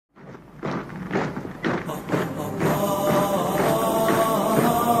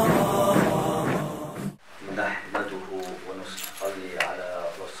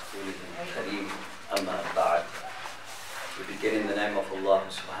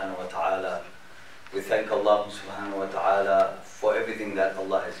thank Allah subhanahu wa ta'ala for everything that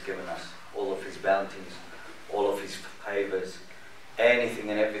Allah has given us, all of His bounties, all of His favors, anything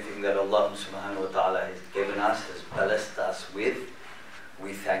and everything that Allah subhanahu wa ta'ala has given us, has blessed us with.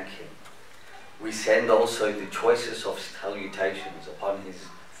 We thank Him. We send also the choicest of salutations upon His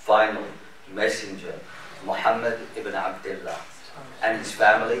final messenger, Muhammad ibn Abdullah, and his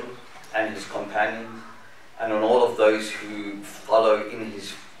family and his companions, and on all of those who follow in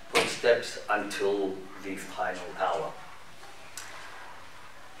his footsteps until the final hour.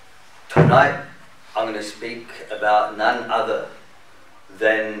 Tonight I'm going to speak about none other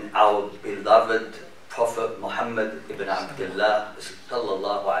than our beloved Prophet Muhammad ibn Abdullah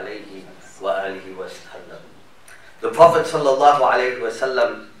sallallahu alayhi wa alihi wa sallam. The Prophet sallallahu alayhi wa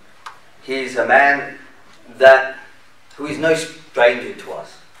sallam, he is a man who is no stranger to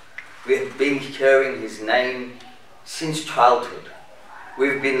us. We have been hearing his name since childhood.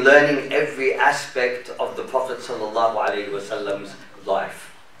 We've been learning every aspect of the Prophet sallallahu alaihi wasallam's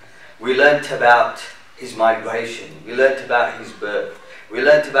life. We learnt about his migration. We learnt about his birth. We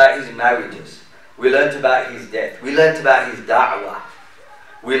learnt about his marriages. We learnt about his death. We learnt about his da'wah.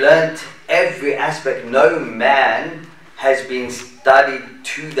 We learnt every aspect. No man has been studied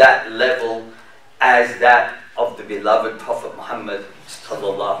to that level as that of the beloved Prophet Muhammad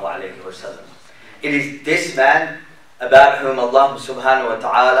sallallahu alaihi wasallam. It is this man about whom Allah subhanahu wa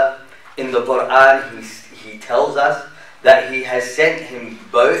ta'ala in the Quran he tells us that He has sent him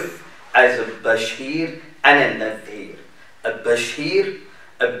both as a Bashir and a Nadhir. A Bashir,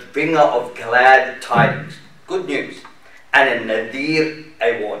 a bringer of glad tidings, good news, and a Nadhir,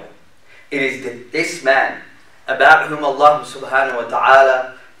 a warner. It is this man about whom Allah subhanahu wa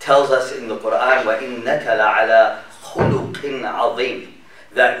ta'ala tells us in the Quran, وَإِنَّكَ لَعَلَىٰ خُلُقٍ عَظِيمٍ,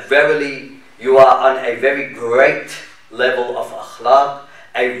 that verily you are on a very great level of akhlaq,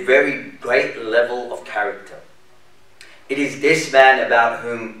 a very great level of character. It is this man about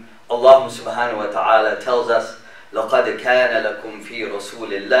whom Allah subhanahu wa ta'ala tells us, لَقَدْ كَانَ لَكُمْ فِي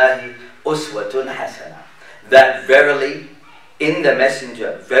رَسُولِ اللَّهِ أُسْوَةٌ حَسَنَةٌ, that verily in the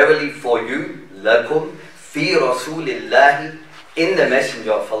messenger, verily for you, لَكُمْ فِي رَسُولِ اللَّهِ, in the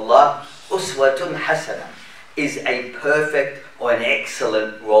messenger of Allah, uswatun hasana, is a perfect or an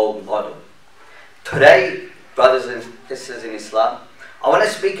excellent role model. Today, brothers and sisters in Islam, I want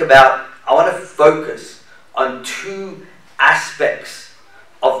to focus on two aspects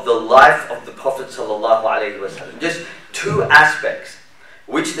of the life of the Prophet sallallahu alaihi wasallam. Just two aspects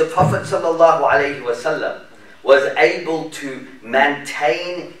which the Prophet sallallahu alaihi wasallam was able to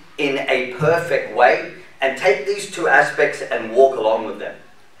maintain in a perfect way, and take these two aspects and walk along with them.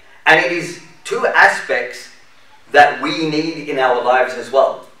 And it is two aspects that we need in our lives as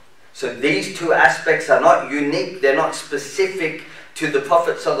well. So these two aspects are not unique, they're not specific to the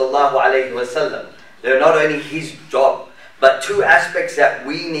Prophet sallallahu alaihi wasallam. They're not only his job, but two aspects that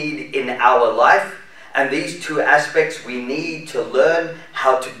we need in our life, and these two aspects we need to learn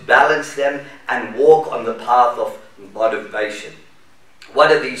how to balance them and walk on the path of motivation.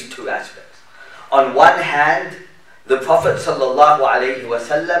 What are these two aspects? On one hand, the Prophet sallallahu alaihi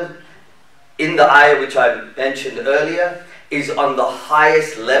wasallam, in the ayah which I mentioned earlier, is on the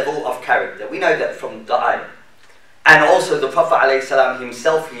highest level of character. We know that from the ayah. And also the Prophet alayhi salam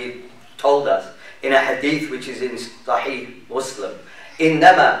himself, he told us in a hadith which is in Sahih Muslim,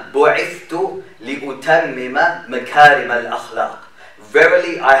 إِنَّمَا بُعِثْتُ لِأُتَمِّمَ مَكَارِمَ الْأَخْلَاقِ,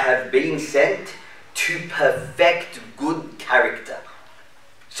 verily I have been sent to perfect good character.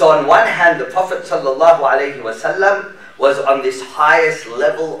 So on one hand, the Prophet sallallahu alaihi wasallam was on this highest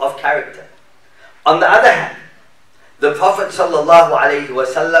level of character. On the other hand, the Prophet sallallahu alaihi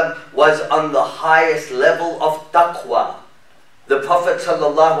wasallam was on the highest level of taqwa. The Prophet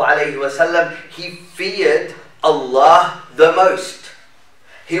sallallahu alaihi wasallam, he feared Allah the most.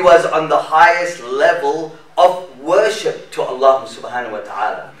 He was on the highest level of worship to Allah subhanahu wa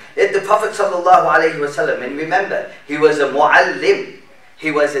ta'ala. Yet the Prophet sallallahu alaihi wasallam, and remember, he was a muallim. He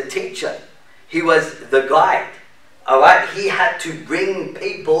was a teacher. He was the guide. Alright? He had to bring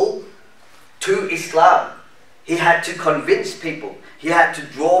people to Islam. He had to convince people. He had to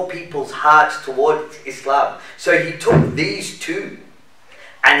draw people's hearts towards Islam. So he took these two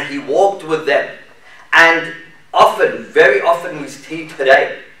and he walked with them. And often, very often we see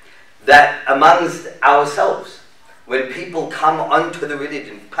today that amongst ourselves, when people come onto the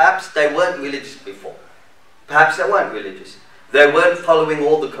religion, perhaps they weren't religious before. Perhaps they weren't religious. They weren't following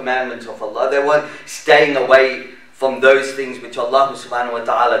all the commandments of Allah. They weren't staying away from those things which Allah subhanahu wa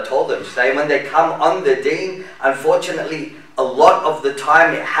ta'ala told them to stay. When they come on the deen, unfortunately, a lot of the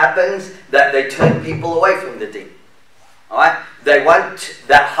time it happens that they turn people away from the deen. Alright? They want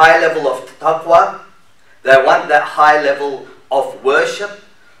that high level of taqwa, They want that high level of worship,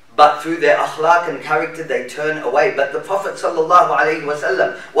 but through their akhlaq and character they turn away. But the Prophet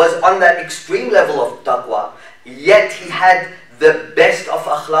ﷺ was on that extreme level of taqwa, yet he had the best of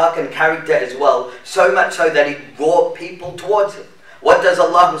akhlaq and character as well, so much so that it brought people towards him. What does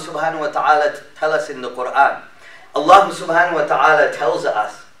Allah subhanahu wa ta'ala tell us in the Quran? Allah subhanahu wa ta'ala tells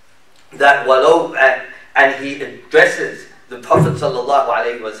us that walau, and he addresses the Prophet sallallahu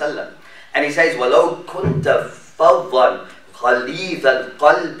alayhi wa sallam, and he says, walau kunta faddan غليظ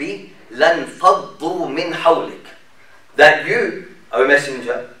القلب لانفضوا من حولك. That you, O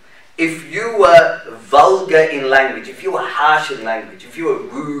Messenger, if you were vulgar in language, if you were harsh in language, if you were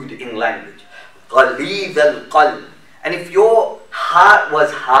rude in language, غليظ القلب, and if your heart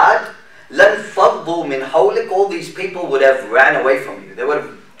was hard, لانفضوا من حولك, all these people would have ran away from you. They would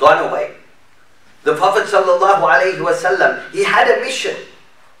have gone away. The Prophet sallallahu alayhi wa sallam, he had a mission.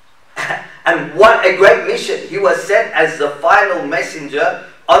 And what a great mission. He was sent as the final messenger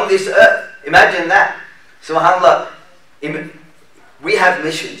on this earth. Imagine that. SubhanAllah. We have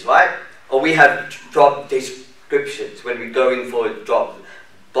missions, right? Or we have job descriptions when we go in for a job.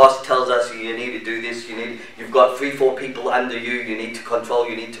 Boss tells us you need to do this, you've got 3-4 people under you, you need to control,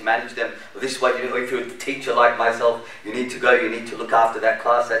 you need to manage them. This way, if you're a teacher like myself, you need to go, you need to look after that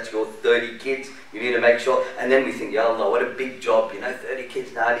class, that's your 30 kids, you need to make sure. And then we think, Ya Allah, what a big job, 30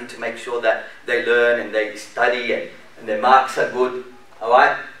 kids, now I need to make sure that they learn and they study and their marks are good.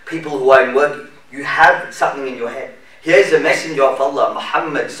 Alright? People who are in work, you have something in your head. Here's the messenger of Allah,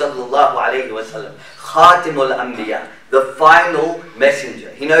 Muhammad sallallahu alayhi wa sallam, Khatimul Anbiya, the final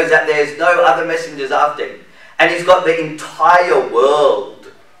messenger. He knows that there's no other messengers after him. And he's got the entire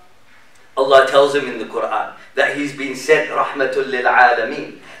world. Allah tells him in the Quran that he's been sent rahmatul lil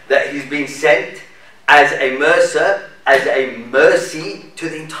alameen, that he's been sent as a mercy to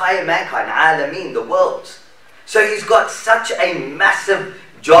the entire mankind, alameen, the worlds. So he's got such a massive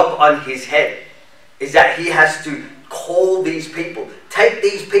job on his head, is that he has to call these people, take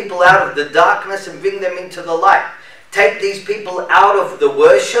these people out of the darkness and bring them into the light. Take these people out of the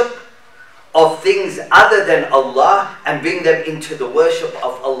worship of things other than Allah and bring them into the worship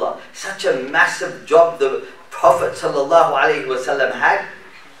of Allah. Such a massive job the Prophet ﷺ had.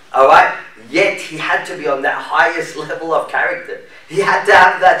 Alright? Yet he had to be on that highest level of character. He had to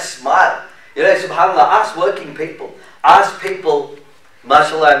have that smile. SubhanAllah, ask working people. Ask people,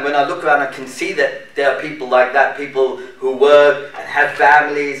 mashallah, and when I look around I can see that there are people like that. People who work and have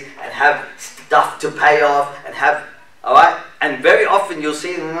families and have stuff to pay off and have. Alright? And very often you'll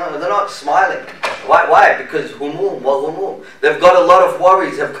see them, they're not smiling. Why? Because humum wa humum. They've got a lot of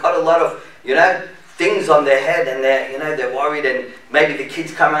worries, they've got a lot of, things on their head, and they're worried, and maybe the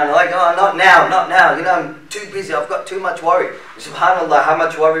kids come around and like, oh, not now, I'm too busy, I've got too much worry. SubhanAllah, how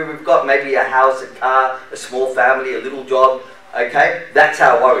much worry we've got? Maybe a house, a car, a small family, a little job. Okay? That's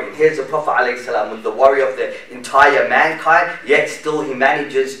our worry. And here's the Prophet ﷺ with the worry of the entire mankind, yet still he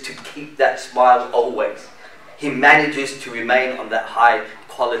manages to keep that smile always. He manages to remain on that high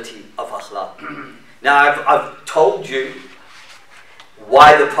quality of akhlaq. Now I've told you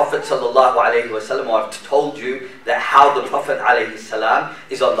why the Prophet ﷺ, or I've told you that how the Prophet ﷺ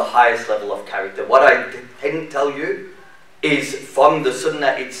is on the highest level of character. What I didn't tell you is from the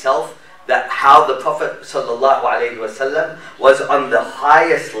Sunnah itself, that how the Prophet ﷺ was on the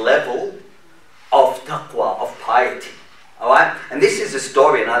highest level of taqwa, of piety. Alright? And this is a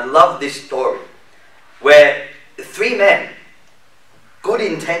story, and I love this story, where 3 men, good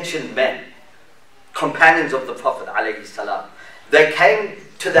intentioned men, companions of the Prophet ﷺ, they came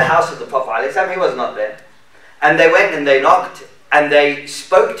to the house of the Prophet ﷺ, he was not there, and they went and they knocked and they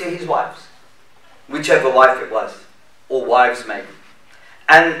spoke to his wives, whichever wife it was, or wives maybe,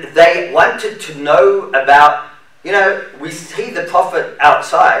 and they wanted to know about, we see the Prophet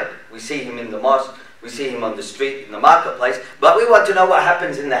outside, we see him in the mosque, we see him on the street, in the marketplace, but we want to know what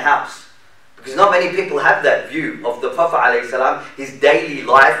happens in the house. Because not many people have that view of the Prophet ﷺ, his daily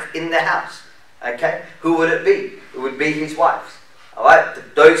life in the house. Okay? Who would it be? It would be his wives. Alright?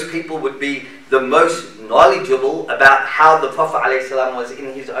 Those people would be the most knowledgeable about how the Prophet ﷺ was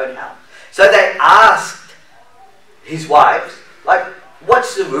in his own house. So they asked his wives, like,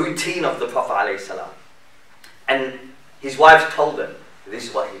 what's the routine of the Prophet ﷺ? And his wives told them, this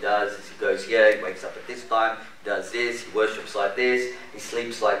is what he does. He goes here, he wakes up at this time, he does this, he worships like this, he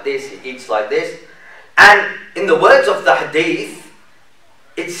sleeps like this, he eats like this. And in the words of the hadith,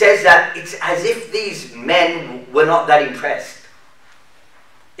 it says that it's as if these men were not that impressed.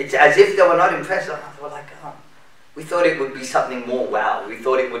 It's as if they were not impressed. They were like, oh, we thought it would be something more wow. We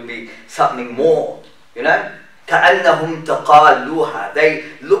thought it would be something more, كَأَنَّهُمْ تَقَالُوهَا. They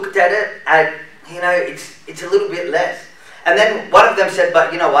looked at it and you know, it's a little bit less. And then one of them said,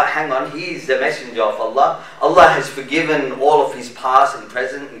 but you know what, hang on, he's the messenger of Allah. Allah has forgiven all of his past and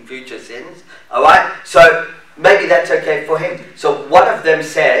present and future sins. Alright? So maybe that's okay for him. So one of them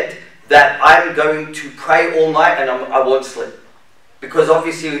said that I'm going to pray all night and I won't sleep. Because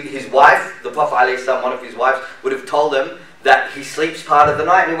obviously his wife, the Prophet ﷺ, one of his wives, would have told him that he sleeps part of the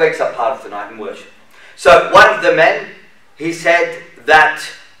night and he wakes up part of the night in worship. So one of the men, he said that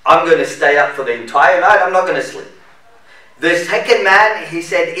I'm going to stay up for the entire night, I'm not going to sleep. The second man, he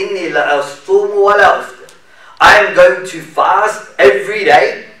said, Inni la asumu wa la uftir. I am going to fast every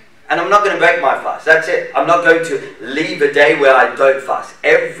day and I'm not going to break my fast. That's it. I'm not going to leave a day where I don't fast.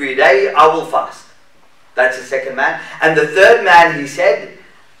 Every day I will fast. That's the second man. And the third man, he said,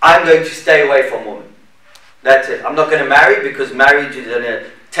 I'm going to stay away from women. That's it. I'm not going to marry because marriage is going to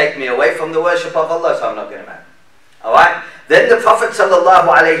take me away from the worship of Allah, so I'm not going to marry. Alright? Then the Prophet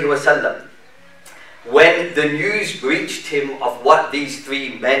ﷺ, when the news reached him of what these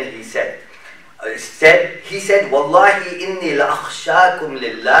three men he said, Wallahi inni la akhshakum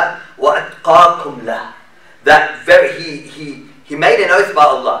lillah wa atqakum lah. That he made an oath by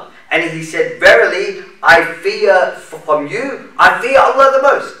Allah, and he said, verily I fear from you, I fear Allah the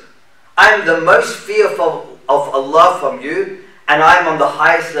most. I am the most fearful of Allah from you, and I am on the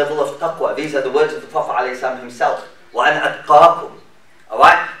highest level of taqwa. These are the words of the Prophet ﷺ himself. Wa ana atqakum.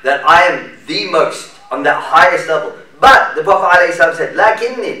 Alright? That I am the most on that highest level. But the Prophet ﷺ said,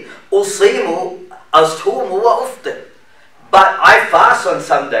 Lakinni usimu asumu wa uftir. But I fast on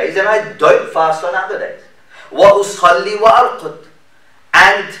some days and I don't fast on other days. Wa usalli wa arqud.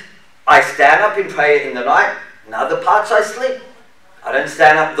 And I stand up in prayer in the night, in other parts I sleep. I don't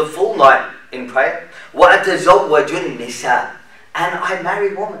stand up the full night in prayer. Wa atazawwajun nisa. And I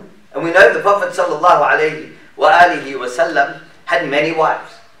marry women. And we know the Prophet ﷺ had many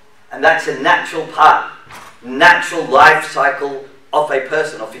wives. And that's a natural part, natural life cycle of a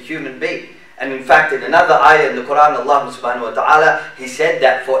person, of a human being. And in fact, in another ayah in the Quran, Allah subhanahu wa ta'ala, he said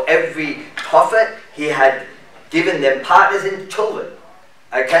that for every prophet, he had given them partners and children.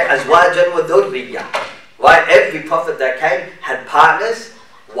 Okay? Azwajan wa dhurriyyah. Right? Every prophet that came had partners,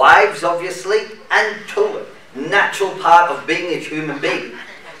 wives obviously, and children. Natural part of being a human being.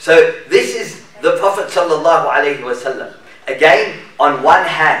 So this is the Prophet sallallahu alaihi wasallam. Again, on one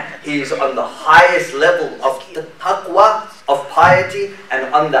hand, he is on the highest level of the taqwa, of piety,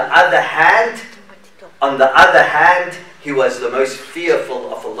 and on the other hand, he was the most fearful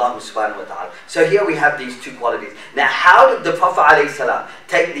of Allah subhanahu wa ta'ala. So here we have these two qualities. Now, how did the Prophet ﷺ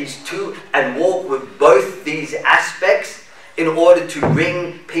take these two and walk with both these aspects in order to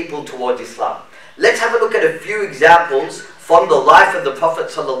bring people towards Islam? Let's have a look at a few examples from the life of the Prophet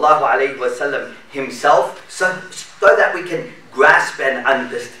ﷺ himself, so that we can grasp and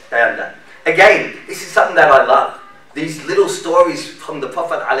understand that. Again, this is something that I love. These little stories from the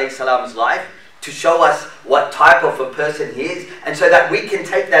Prophet ﷺ's life to show us what type of a person he is, and so that we can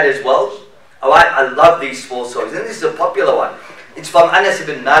take that as well. Alright, I love these small stories, and this is a popular one. It's from Anas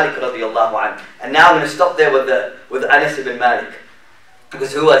ibn Malik radiallahu anhu. And now I'm going to stop there with Anas ibn Malik,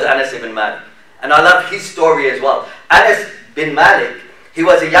 because who was Anas ibn Malik? And I love his story as well. Anas bin Malik, he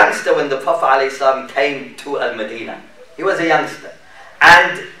was a youngster when the Prophet ﷺ came to Al-Madinah. He was a youngster.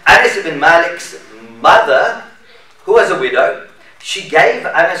 And Anas ibn Malik's mother, who was a widow, she gave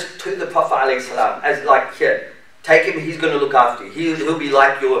Anas to the Prophet ﷺ as like, here, take him, he's going to look after you. He'll be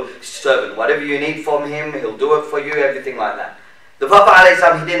like your servant. Whatever you need from him, he'll do it for you, everything like that. The Prophet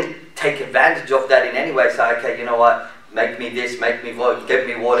ﷺ, he didn't take advantage of that in any way. Say, okay, you know what, make me this, make me water, give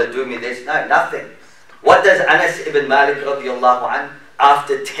me water, do me this. No, nothing. What does Anas ibn Malik radiallahu anhu,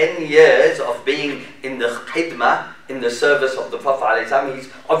 after 10 years of being in the khidmah, in the service of the Prophet ﷺ,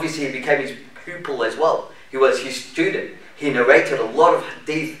 obviously he became his pupil as well. He was his student. He narrated a lot of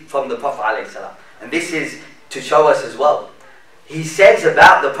hadith from the Prophet ﷺ. And this is to show us as well. He says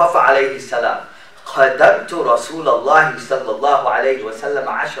about the Prophet ﷺ, خَدَمْتُ رَسُولَ اللَّهِ صَلَّى اللَّهُ عَلَيْهِ وَسَلَّمَ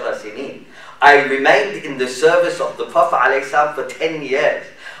عَشْرَ سِنِينَ. I remained in the service of the Prophet ﷺ for 10 years.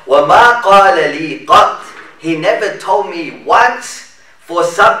 وَمَا قَالَ لِي قَطْ. He never told me once for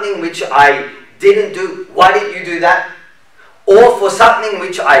something which I didn't do, why did you do that? Or for something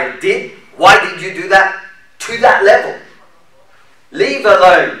which I did, why did you do that? To that level. Leave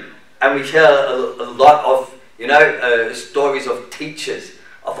alone. And we hear a lot of, stories of teachers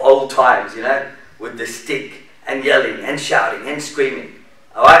of old times, with the stick and yelling and shouting and screaming.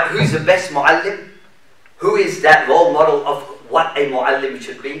 Alright, who's the best mu'allim? Who is that role model of what a mu'allim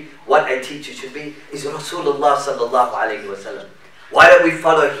should be, what a teacher should be? Is Rasulullah sallallahu alayhi wa sallam. Why don't we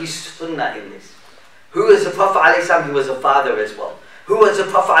follow his sunnah in this? Who is the Prophet alayhi salam? He was a father as well. Who was the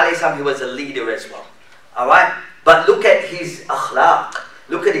Prophet ﷺ? He was a leader as well. Alright? But look at his akhlaq.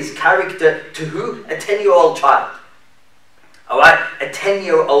 Look at his character to who? A 10-year-old child. Alright? A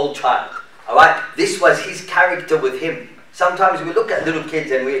 10-year-old child. Alright? This was his character with him. Sometimes we look at little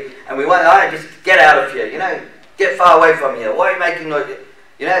kids and we want, alright, just get out of here, you know, get far away from here. Why are you making noise?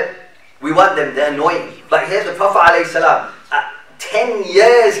 You know, we want them, they're annoying. But here's the Prophet ﷺ, 10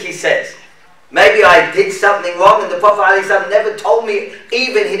 years he says, maybe I did something wrong and the Prophet ﷺ never told me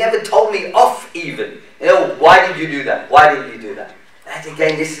even, he never told me off even. You know, why did you do that? Why did you do that? And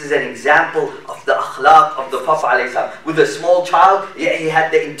again, this is an example of the akhlaq of the Prophet ﷺ. With a small child, yet he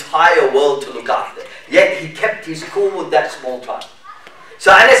had the entire world to look after. Yet he kept his cool with that small child.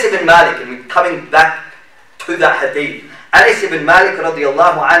 So Anas ibn Malik, and we're coming back to that hadith. Anas ibn Malik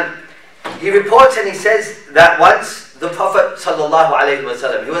radiallahu anhu, he reports and he says that once the Prophet sallallahu alaihi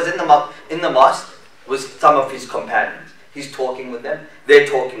wasallam, he was in the mosque with some of his companions. He's talking with them, they're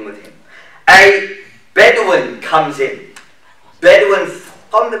talking with him. A Bedouin comes in. Bedouin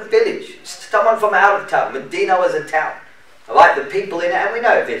from the village, someone from out of town. Medina was a town. Alright, the people in it, and we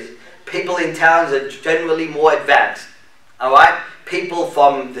know this, people in towns are generally more advanced. Alright, people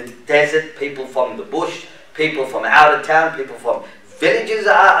from the desert, people from the bush, people from out of town, people from villages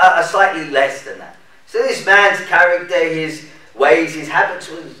are slightly less than that. So this man's character, his ways, his habits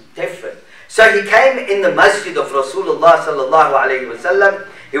was different. So he came in the masjid of Rasulullah sallallahu alayhi wasallam.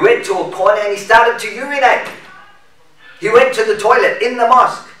 He went to a corner and he started to urinate. He went to the toilet in the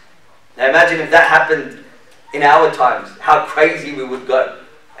mosque. Now imagine if that happened in our times, how crazy we would go.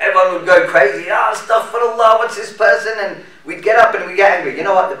 Everyone would go crazy. Ah, astaghfirullah, what's this person? And we'd get up and we'd get angry. You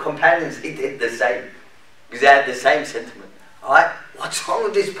know what? The companions, he did the same. Because they had the same sentiment. Alright? What's wrong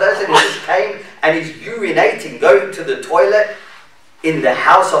with this person who just came and he's urinating, going to the toilet in the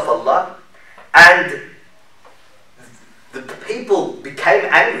house of Allah? And the people became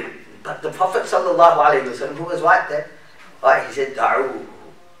angry. But the Prophet sallallahu alaihi wasallam, who was right there, right, he said, Da'uhu,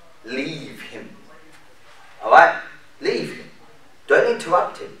 leave him. Alright? Leave him. Don't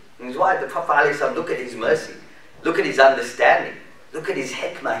interrupt him. And he's right. The Prophet alaihi wasallam, look at his mercy. Look at his understanding. Look at his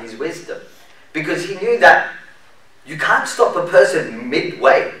hikmah, his wisdom. Because he knew that you can't stop a person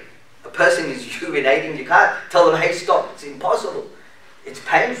midway. A person is urinating, you can't tell them, hey, stop. It's impossible. It's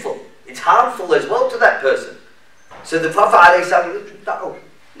painful. It's harmful as well to that person. So the Prophet ﷺ, no,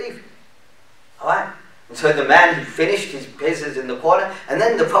 leave him. Alright? And so the man, he finished his business in the corner, and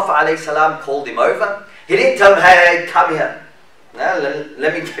then the Prophet ﷺ called him over. He didn't tell him, hey, come here. No,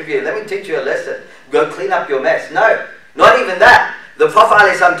 let me teach you a lesson. Go clean up your mess. No, not even that. The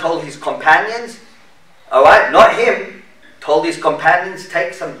Prophet ﷺ told his companions, alright, not him, told his companions,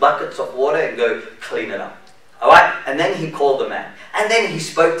 take some buckets of water and go clean it up. Alright, and then he called the man. And then he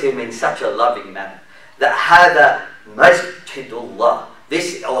spoke to him in such a loving manner. That hada masjidullah,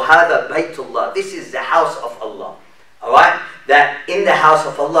 this, or hada baytullah, this is the house of Allah. Alright, that in the house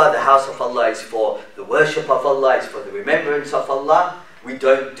of Allah is for the worship of Allah, is for the remembrance of Allah. We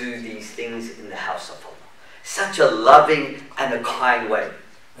don't do these things in the house of Allah. Such a loving and a kind way.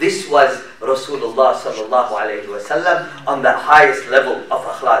 This was Rasulullah sallallahu alayhi wasallam on the highest level of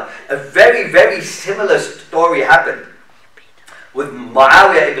akhlaq. A very, very similar story happened with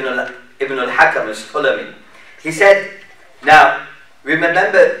Muawiyah ibn al-Hakam al-Sulami. He said, now,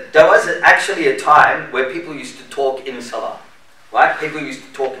 remember, there was actually a time where people used to talk in Salah. Right? People used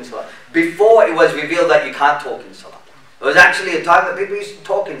to talk in Salah. Before it was revealed that you can't talk in Salah. There was actually a time that people used to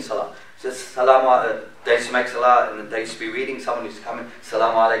talk in Salah. So they used to make Salah and they used to be reading, someone used to come in,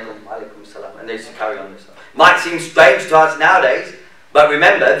 Salamu alaikum, alaikum salam, and they used to carry on this. Might seem strange to us nowadays, but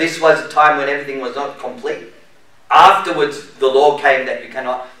remember, this was a time when everything was not complete. Afterwards, the law came that you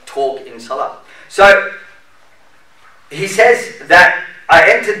cannot talk in Salah. So, he says that I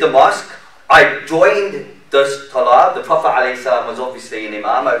entered the mosque, I joined the Salah, the Prophet ﷺ was obviously an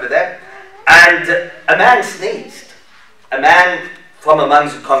Imam over there, and a man sneezed. A man from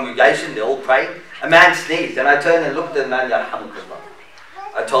amongst the congregation, they're all praying, a man sneezed, and I turned and looked at the man, Yarhamukallah.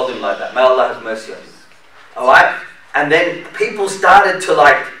 I told him like that, may Allah have mercy on you. Alright? And then people started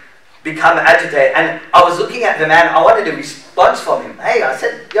to become agitated, and I was looking at the man, I wanted a response from him. Hey, I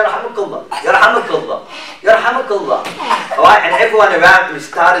said, Yarhamukallah, Yarhamukallah, Yarhamukallah. Alright? And everyone around me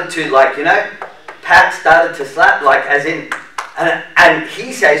started to pat, started to slap, as in, and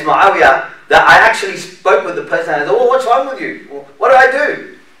he says, Muawiyah, that I actually spoke with the person and I said, oh, what's wrong with you? What do I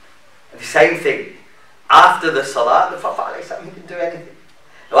do? And the same thing. After the Salah, the Prophet ﷺ, he didn't do anything.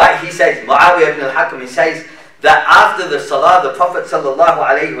 Right? He says, Muawiyah ibn al-Hakam, he says that after the Salah, the Prophet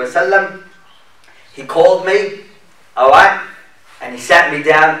ﷺ, he called me, alright, and he sat me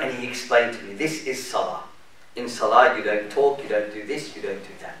down and he explained to me, this is Salah. in salah you don't talk, you don't do this, you don't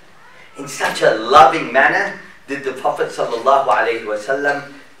do that. In such a loving manner did the Prophet sallallahu alaihi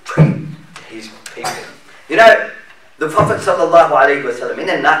wasallam treat his people. You know, the Prophet sallallahu alaihi wasallam, in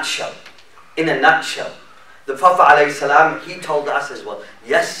a nutshell, the Prophet alayhi salam, he told us as well,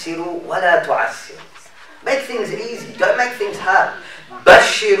 Yassiru wa la tu'assiru. Make things easy, don't make things hard.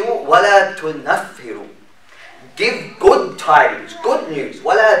 Bashiru wa la tunaffiru. Give good tidings, good news.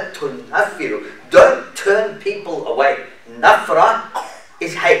 Wa la tunaffiru. Don't turn people away. Nafra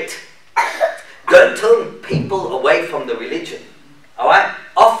is hate. Don't turn people away from the religion. Alright?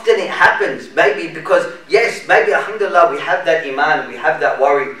 Often it happens, maybe because, yes, maybe alhamdulillah we have that iman, we have that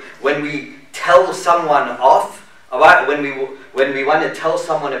worry when we tell someone off, alright, when we want to tell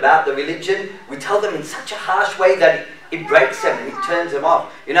someone about the religion, we tell them in such a harsh way that it breaks them and it turns them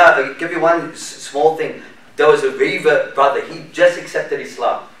off. You know, I'll give you one small thing. There was a revert brother, he just accepted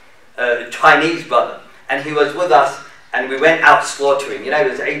Islam, a Chinese brother, and he was with us and we went out slaughtering. You know, it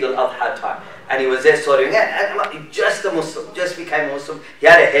was Eid al-Adha time, and he was there slaughtering, and just a Muslim, just became a Muslim. He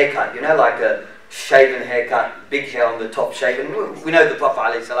had a haircut, you know, like a shaven haircut, big hair on the top shaven. We know the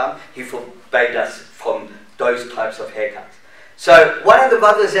Prophet ﷺ, he forbade us from those types of haircuts. So one of the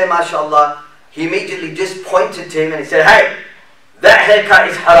brothers there, mashallah, he immediately just pointed to him and he said, hey, that haircut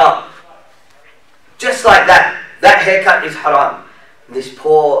is haram. Just like that, that haircut is haram. And this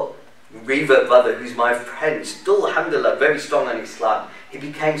poor revert brother, who's my friend, still alhamdulillah very strong on Islam, he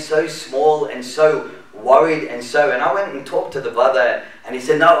became so small and so worried and I went and talked to the brother and he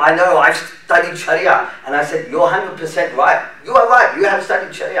said, no, I know, I've studied Sharia. And I said, you're 100% right. You are right, you have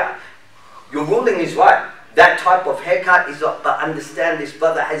studied Sharia. Your ruling is right. That type of haircut is not, but understand this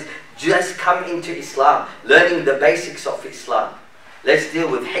brother has just come into Islam, learning the basics of Islam. Let's deal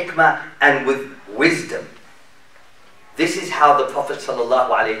with hikmah and with wisdom. This is how the Prophet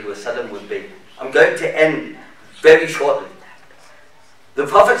ﷺ would be. I'm going to end very shortly. The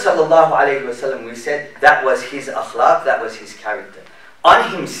Prophet ﷺ, we said, that was his akhlaq, that was his character.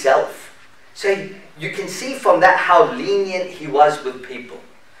 On himself. So you can see from that how lenient he was with people.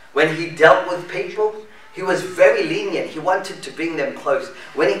 When he dealt with people, he was very lenient. He wanted to bring them close.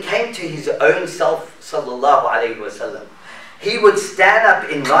 When he came to his own self, ﷺ, he would stand up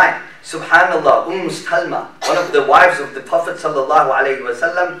in night. Subhanallah, Salma, one of the wives of the Prophet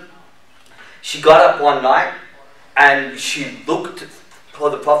ﷺ, she got up one night and she looked for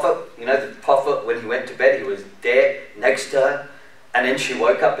the Prophet. You know, the Prophet, when he went to bed, he was there next to her. And then she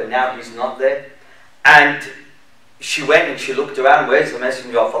woke up and now he's not there. And she went and she looked around, where's the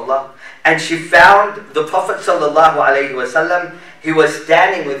Messenger of Allah? And she found the Prophet ﷺ, he was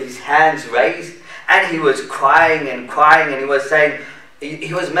standing with his hands raised and he was crying and he was saying,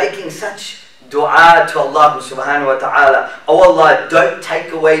 he was making such dua to Allah subhanahu wa ta'ala. Oh Allah, don't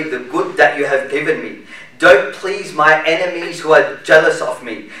take away the good that you have given me. Don't please my enemies who are jealous of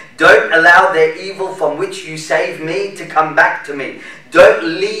me. Don't allow their evil from which you save me to come back to me. Don't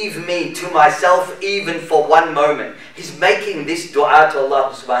leave me to myself even for one moment. He's making this dua to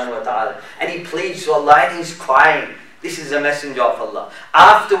Allah subhanahu wa ta'ala. And he pleads to Allah and he's crying. This is a messenger of Allah.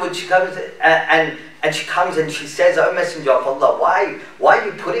 Afterwards she comes and she says, oh Messenger of Allah, why are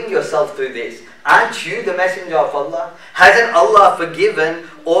you putting yourself through this? Aren't you the Messenger of Allah? Hasn't Allah forgiven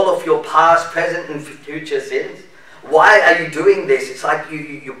all of your past, present and future sins? Why are you doing this? It's like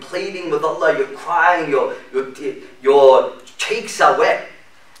you're pleading with Allah, you're crying, your cheeks are wet.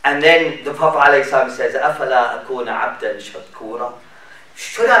 And then the Prophet ﷺ says, أَفَلَا أَكُونَ عَبْدًا شَكُورًا.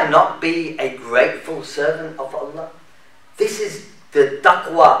 Should I not be a grateful servant of Allah? This is the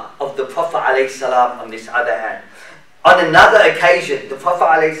taqwa of the Prophet ﷺ on this other hand. On another occasion, the Prophet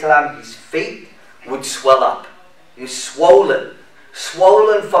ﷺ, his feet would swell up. He was swollen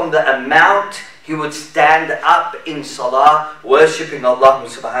from the amount he would stand up in salah, worshipping Allah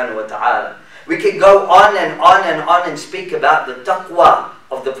subhanahu wa ta'ala. We can go on and speak about the taqwa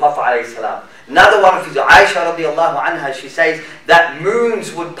of the Prophet ﷺ. Another one of his, Aisha radiallahu anha, she says that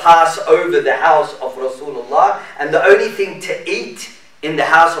moons would pass over the house of Rasulullah and the only thing to eat in the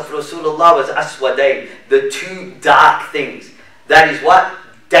house of Rasulullah was aswadain, the two dark things. That is what?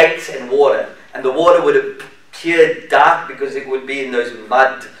 Dates and water. And the water would appear dark because it would be in those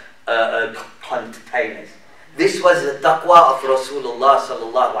mud containers. This was the taqwa of Rasulullah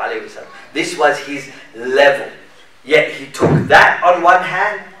sallallahu alayhi wa sallam. This was his level. Yet he took that on one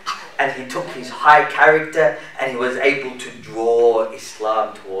hand and he took his high character and he was able to draw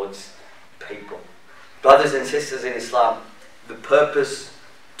Islam towards people. Brothers and sisters in Islam, the purpose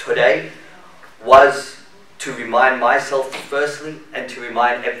today was to remind myself firstly and to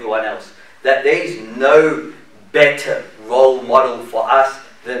remind everyone else that there is no better role model for us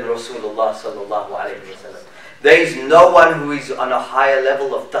than Rasulullah sallallahu alayhi wa sallam. There is no one who is on a higher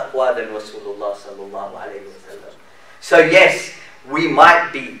level of taqwa than Rasulullah sallallahu alayhi wa sallam. So yes, we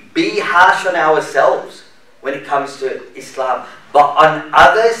might be harsh on ourselves when it comes to Islam, but on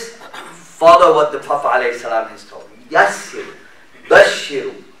others, follow what the Prophet alayhi salam has told. Yassir,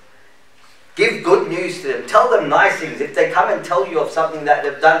 Bashir, give good news to them. Tell them nice things. If they come and tell you of something that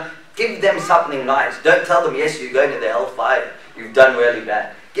they've done, give them something nice. Don't tell them, yes, you're going to the hellfire. You've done really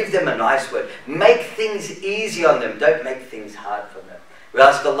bad. Give them a nice word. Make things easy on them. Don't make things hard for them. We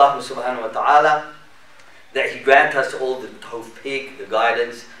ask Allah subhanahu wa ta'ala that He grant us all the tawfiq, the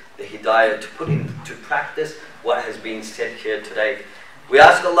guidance, the hidayah to put into practice what has been said here today. We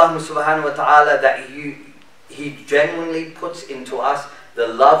ask Allah subhanahu wa ta'ala that He genuinely puts into us the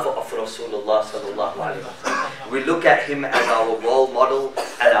love of Rasulullah sallallahu alaihi wasallam. We look at him as our role model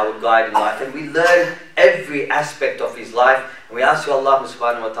and our guide in life, and we learn every aspect of his life. And we ask you, Allah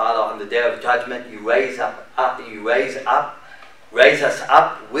subhanahu wa ta'ala, on the day of judgment, you raise us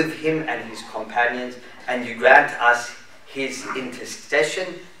up with him and his companions, and you grant us his intercession,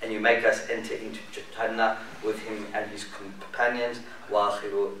 and you make us enter into Jannah with him and his companions. Wa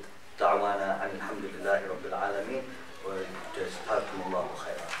akhiru da'wana alhamdulillahi rabbil alameen.